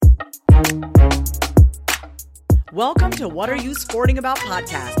Welcome to What Are You Sporting About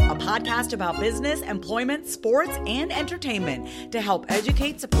podcast, a podcast about business, employment, sports, and entertainment to help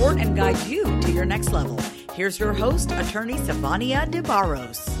educate, support, and guide you to your next level. Here's your host, attorney Savania De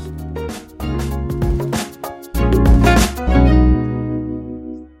Barros.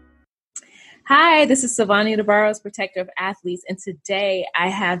 Hi, this is Savania De Barros, protector of athletes, and today I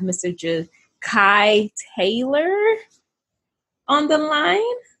have Mr. Jakai Taylor on the line.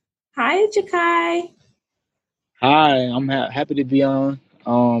 Hi, Jakai. Hi, I'm happy to be on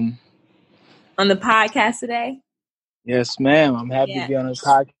the podcast today. Yes, ma'am. I'm happy to be on this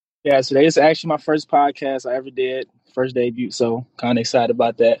podcast today. It's actually my first podcast I ever did, first debut, so kind of excited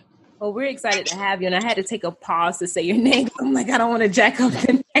about that. Well, we're excited to have you, and I had to take a pause to say your name. I'm like, I don't want to jack up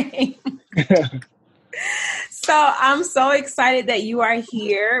the name. So I'm so excited that you are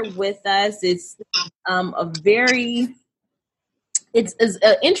here with us. It's It's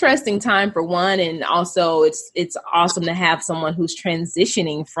an interesting time for one, and also it's awesome to have someone who's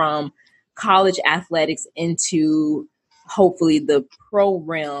transitioning from college athletics into hopefully the pro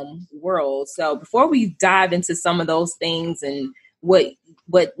realm world. So before we dive into some of those things and what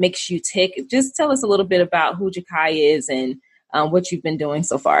makes you tick, just tell us a little bit about who Jakai is and what you've been doing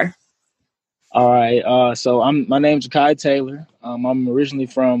so far. All right. So my name's Jakai Taylor. I'm originally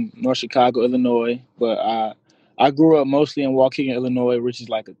from North Chicago, Illinois, but I grew up mostly in Waukegan, Illinois, which is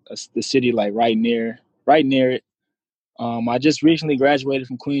like the city like right near it. I just recently graduated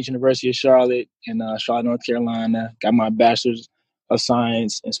from Queens University of Charlotte in Charlotte, North Carolina. Got my bachelor's of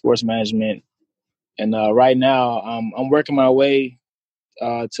science in sports management, and right now I'm working my way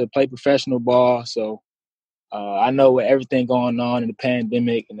to play professional ball. So I know with everything going on in the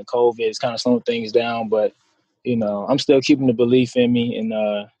pandemic and the COVID, it's kind of slowing things down, but you know I'm still keeping the belief in me and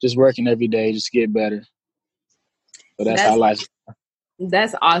just working every day just to get better. So that's how life.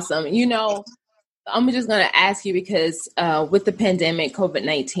 That's awesome. You know, I'm just going to ask you because with the pandemic,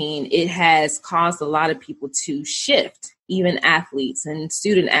 COVID-19, it has caused a lot of people to shift, even athletes and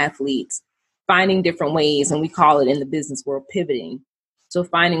student athletes, finding different ways. And we call it in the business world pivoting. So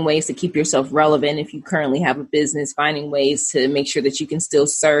finding ways to keep yourself relevant if you currently have a business, finding ways to make sure that you can still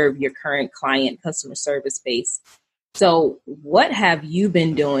serve your current client customer service base. So what have you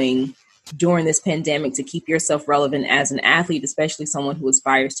been doing during this pandemic to keep yourself relevant as an athlete, especially someone who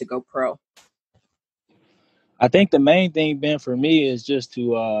aspires to go pro? I think the main thing been for me is just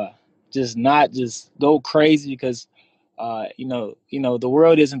to just not just go crazy because you know the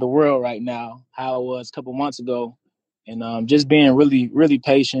world isn't the world right now how it was a couple months ago, and just being really really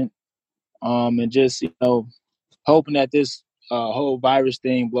patient and just hoping that this whole virus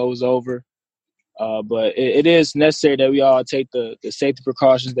thing blows over. But it is necessary that we all take the safety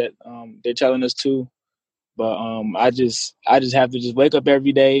precautions that they're telling us to. But I just have to just wake up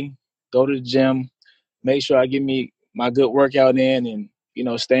every day, go to the gym, make sure I get me my good workout in, and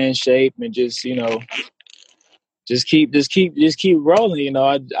stay in shape, and just keep rolling.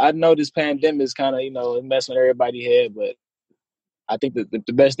 I know this pandemic is kind of messing with everybody's head, but I think that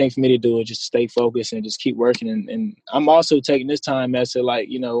the best thing for me to do is just stay focused and just keep working. And I'm also taking this time as to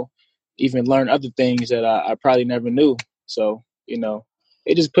even learn other things that I probably never knew. So,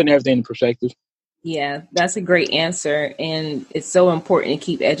 it just putting everything in perspective. Yeah, that's a great answer. And it's so important to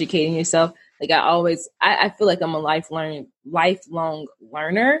keep educating yourself. Like I feel like I'm a lifelong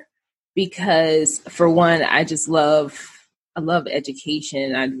learner because for one, I love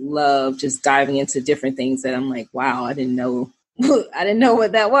education. I love just diving into different things that I'm like, wow, I didn't know what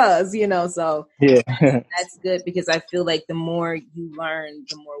that was, so yeah, that's good because I feel like the more you learn,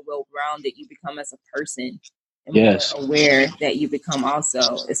 the more well-rounded you become as a person and more aware that you become also,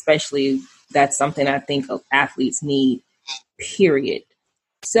 especially that's something I think athletes need, period.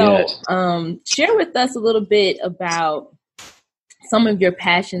 So share with us a little bit about some of your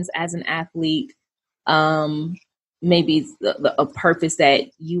passions as an athlete, maybe a purpose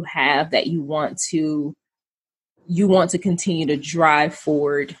that you have that you want to continue to drive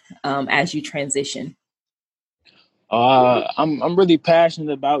forward as you transition. I'm really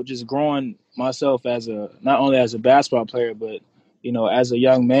passionate about just growing myself not only as a basketball player, but as a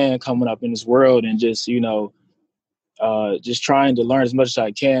young man coming up in this world, and just just trying to learn as much as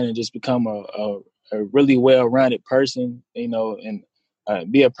I can and just become a really well-rounded person, and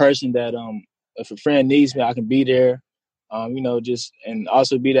be a person that if a friend needs me, I can be there, and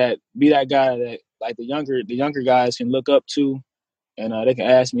also be that guy that like the younger guys can look up to, and they can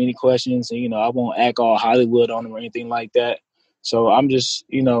ask me any questions, and I won't act all Hollywood on them or anything like that. So I'm just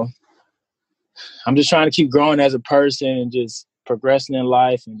trying to keep growing as a person and just progressing in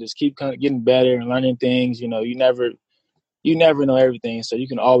life and just keep kind of getting better and learning things. You you never know everything, so you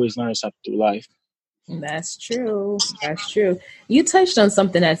can always learn something through life. That's true. That's true. You touched on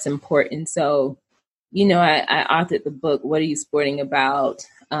something that's important. So, I authored the book, What Are You Sporting About?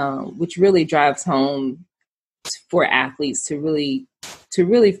 Which really drives home for athletes to really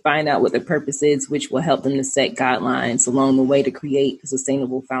find out what their purpose is, which will help them to set guidelines along the way to create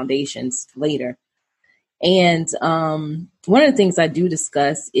sustainable foundations later. And one of the things I do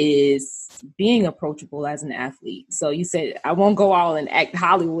discuss is being approachable as an athlete. So you said, I won't go all and act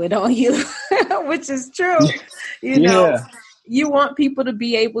Hollywood on you, which is true. You want people to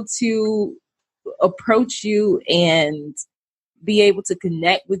be able to approach you and be able to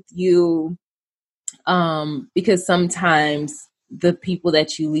connect with you, because sometimes the people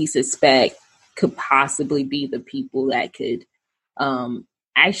that you least expect could possibly be the people that could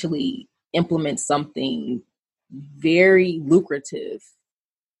actually implement something very lucrative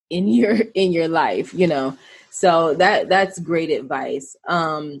in your life, So that's great advice.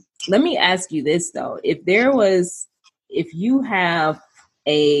 Let me ask you this though. If you have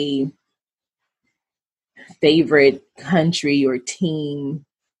a favorite country or team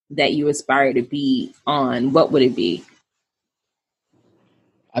that you aspire to be on, what would it be?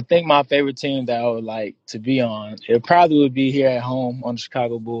 I think my favorite team that I would like to be on, it probably would be here at home on the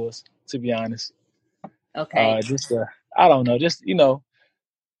Chicago Bulls, to be honest. Okay. I don't know, just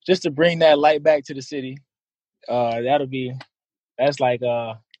to bring that light back to the city. That's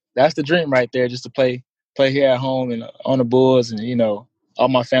the dream right there, just to play here at home and on the Bulls, and all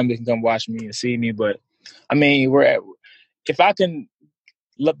my family can come watch me and see me. But I mean, if I can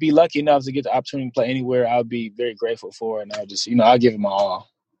be lucky enough to get the opportunity to play anywhere, I'll be very grateful for it, and I'll just I'll give it my all,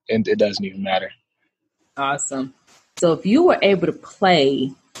 and it doesn't even matter. Awesome. So if you were able to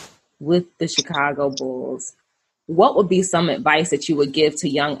play with the Chicago Bulls, what would be some advice that you would give to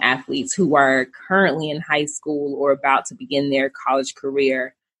young athletes who are currently in high school or about to begin their college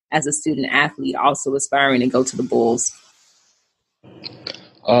career as a student athlete, also aspiring to go to the Bulls?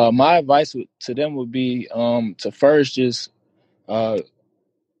 My advice to them would be to first just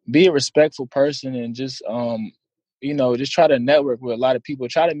be a respectful person, and just just try to network with a lot of people.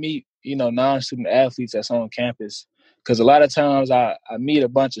 Try to meet non-student athletes that's on campus, because a lot of times I meet a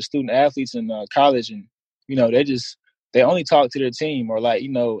bunch of student athletes in college, and they only talk to their team, or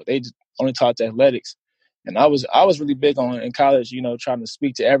they just only talk to athletics. And I was really big on in college, trying to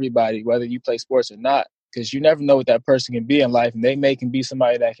speak to everybody, whether you play sports or not, because you never know what that person can be in life, and they can be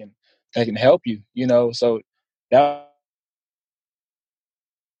somebody that can help you. So that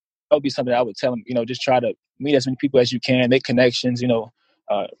would be something I would tell them. Just try to meet as many people as you can, make connections,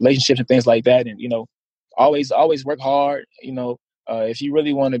 relationships and things like that, and always work hard. If you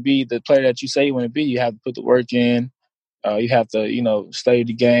really want to be the player that you say you want to be, you have to put the work in. You have to, study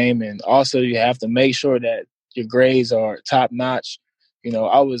the game, and also you have to make sure that your grades are top notch.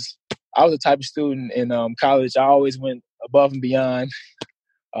 I was the type of student in college. I always went above and beyond.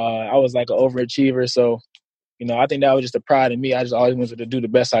 I was like an overachiever, so I think that was just a pride in me. I just always wanted to do the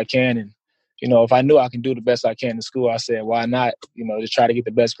best I can, and if I knew I can do the best I can in school, I said, why not? Just try to get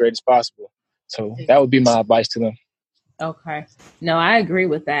the best grade as possible. So that would be my advice to them. Okay. No, I agree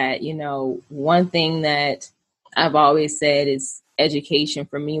with that. One thing that I've always said is education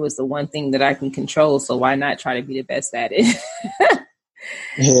for me was the one thing that I can control. So why not try to be the best at it?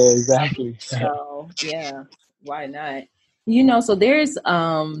 Yeah, exactly. So yeah, why not? So there's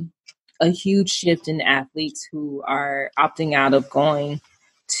a huge shift in athletes who are opting out of going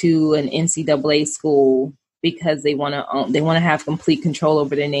to an NCAA school because they want to have complete control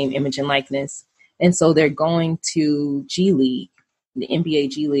over their name, image, and likeness. And so they're going to G League, the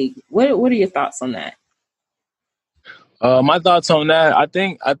NBA G League. What are your thoughts on that? My thoughts on that, I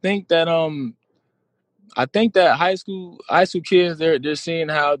think that high school kids, they're seeing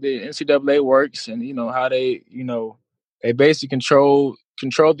how the NCAA works, and how they they basically control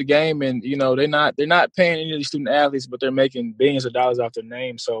the game, and they're not paying any of these student athletes, but they're making billions of dollars off their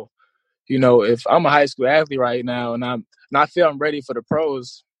name. So if I'm a high school athlete right now and I feel I'm ready for the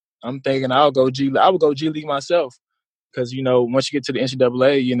pros, I'm thinking I would go G League myself, because once you get to the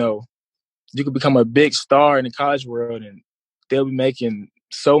NCAA, you could become a big star in the college world, and they'll be making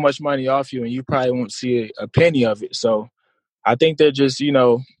so much money off you, and you probably won't see a penny of it. So I think they're just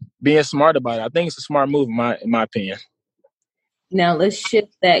being smart about it. I think it's a smart move in my opinion. Now let's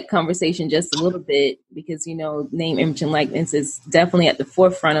shift that conversation just a little bit, because name, image, and likeness is definitely at the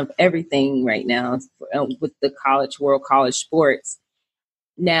forefront of everything right now with the college world, college sports.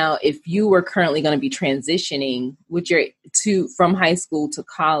 Now, if you were currently going to be transitioning from high school to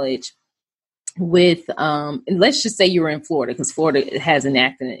college with, and let's just say you were in Florida, because Florida has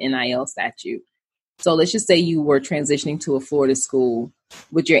enacted an NIL statute. So let's just say you were transitioning to a Florida school.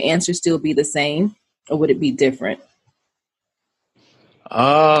 Would your answer still be the same, or would it be different?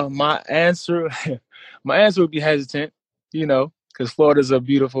 My answer, my answer would be hesitant, because Florida's a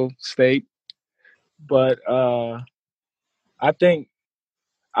beautiful state. But I think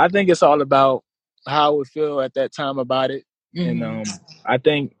I think it's all about how I would feel at that time about it. And I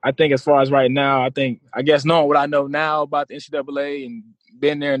think as far as right now, I guess knowing what I know now about the NCAA and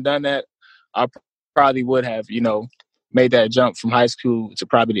been there and done that, I probably would have, made that jump from high school to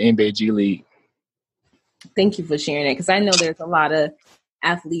probably the NBA G League. Thank you for sharing it, because I know there's a lot of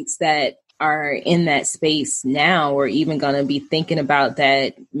athletes that are in that space now, or even going to be thinking about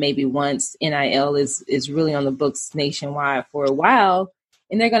that maybe once NIL is really on the books nationwide for a while,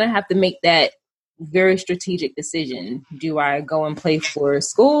 and they're going to have to make that very strategic decision. Do I go and play for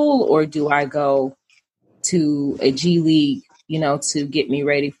school, or do I go to a G League, to get me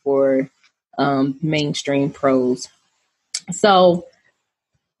ready for mainstream pros? So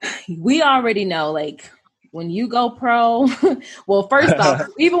we already know, like, when you go pro, well, first off,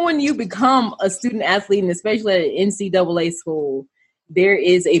 even when you become a student athlete, and especially at an NCAA school, there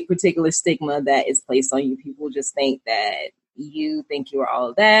is a particular stigma that is placed on you. People just think that you think you're all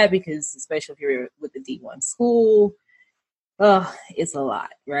of that, because especially if you're with the D1 school, it's a lot,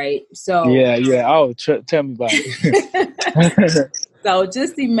 right? So yeah. Oh, tell me about it. So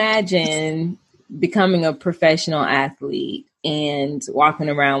just imagine becoming a professional athlete and walking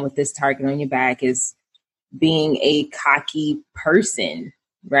around with this target on your back is being a cocky person,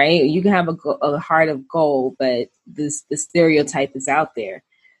 right? You can have a heart of gold, but the stereotype is out there.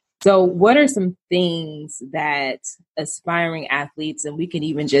 So what are some things that aspiring athletes, and we can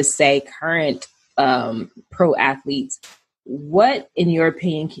even just say current pro athletes, what, in your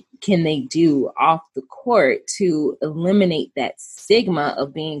opinion, can they do off the court to eliminate that stigma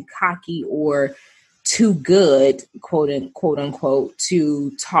of being cocky or too good, quote unquote,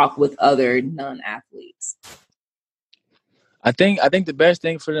 to talk with other non-athletes? I think the best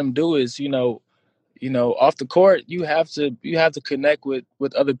thing for them to do is, off the court, you have to connect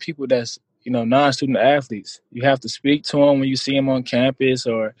with other people that's, non-student athletes. You have to speak to them when you see them on campus,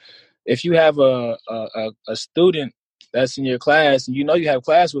 or if you have a student that's in your class and you have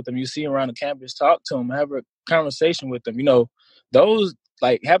class with them, you see them around the campus, talk to them, have a conversation with them. Those,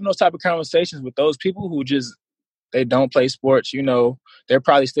 like, having those type of conversations with those people who just, they don't play sports, they're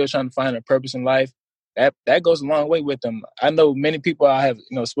probably still trying to find a purpose in life. That goes a long way with them. I know many people I have,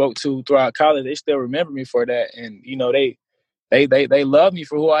 spoke to throughout college, they still remember me for that. And, they love me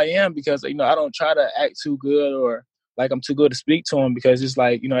for who I am, because, I don't try to act too good or like I'm too good to speak to them, because it's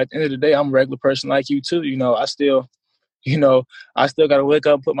like, at the end of the day, I'm a regular person like you too. I still got to wake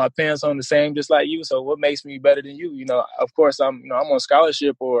up and put my pants on the same, just like you. So what makes me better than you? Of course I'm on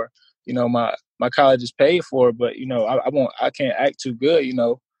scholarship, or, my college is paid for, but, I can't act too good.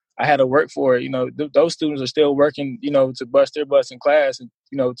 I had to work for it. Those students are still working, to bust their butts in class, and,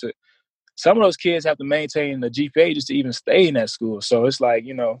 to some of those kids have to maintain the GPA just to even stay in that school. So it's like,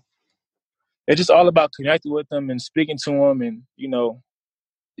 it's just all about connecting with them and speaking to them, and,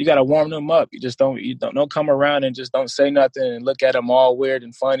 you got to warm them up. You don't come around and just don't say nothing and look at them all weird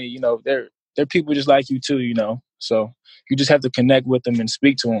and funny. They're people just like you too, so you just have to connect with them and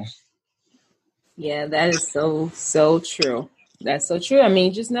speak to them. Yeah, that is so true. That's so true. I mean,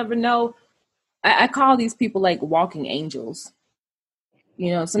 you just never know. I call these people like walking angels.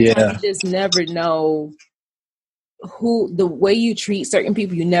 Sometimes you just never know the way you treat certain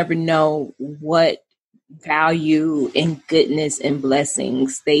people. You never know what value and goodness and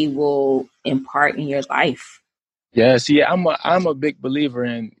blessings they will impart in your life. Yeah, see, I'm a big believer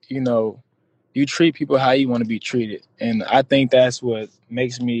in, you treat people how you want to be treated. And I think that's what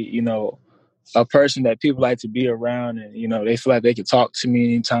makes me, a person that people like to be around, and, they feel like they can talk to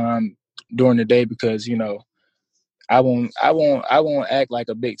me anytime during the day, because, I won't act like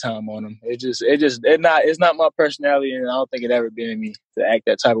a big time on them. It's not my personality, and I don't think it ever been in me to act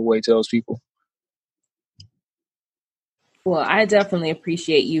that type of way to those people. Well, I definitely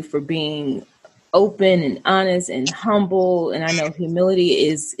appreciate you for being open and honest and humble. And I know humility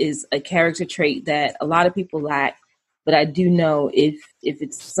is a character trait that a lot of people lack. But I do know if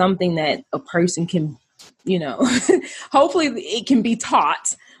it's something that a person can, hopefully it can be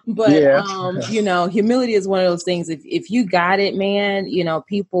taught. But, humility is one of those things. If you got it, man,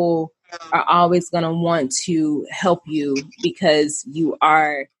 people are always going to want to help you, because you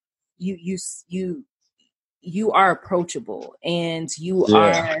are approachable, and you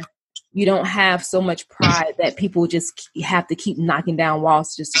don't have so much pride that people just have to keep knocking down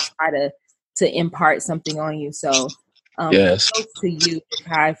walls just to try to impart something on you. So Yes. Kudos to you,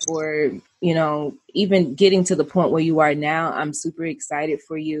 Kai, for, even getting to the point where you are now. I'm super excited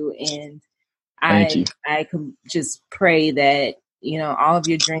for you. And Thank you. I could just pray that, all of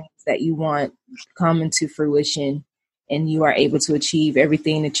your dreams that you want come into fruition and you are able to achieve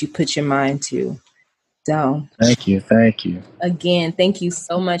everything that you put your mind to. So thank you. Again, thank you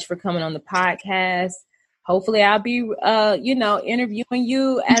so much for coming on the podcast. Hopefully I'll be, interviewing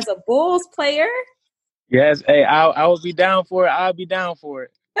you as a Bulls player. Yes. Hey, I will be down for it. I'll be down for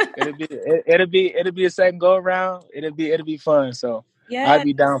it. It'll be a second go around. It'll be fun. So yeah, I'll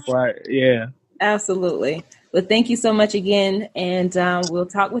be down for it. Yeah. Absolutely. Well, thank you so much again. And we'll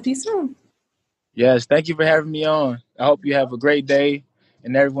talk with you soon. Yes. Thank you for having me on. I hope you have a great day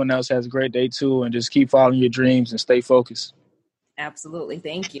and everyone else has a great day too. And just keep following your dreams and stay focused. Absolutely.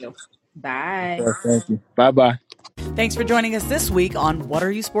 Thank you. Bye. Yes, thank you. Bye-bye. Thanks for joining us this week on What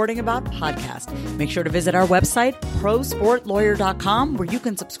Are You Sporting About podcast. Make sure to visit our website, prosportlawyer.com, where you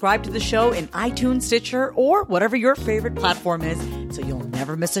can subscribe to the show in iTunes, Stitcher, or whatever your favorite platform is, so you'll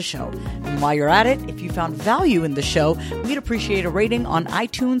never miss a show. And while you're at it, if you found value in the show, we'd appreciate a rating on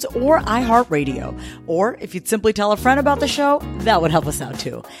iTunes or iHeartRadio. Or if you'd simply tell a friend about the show, that would help us out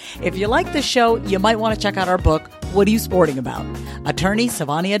too. If you like the show, you might want to check out our book, What Are You Sporting About? Attorney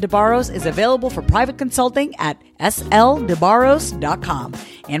Savania DeBarros is available for private consulting at sldebarros.com.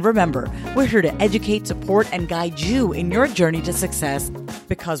 And remember, we're here to educate, support, and guide you in your journey to success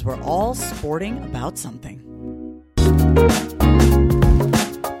because we're all sporting about something.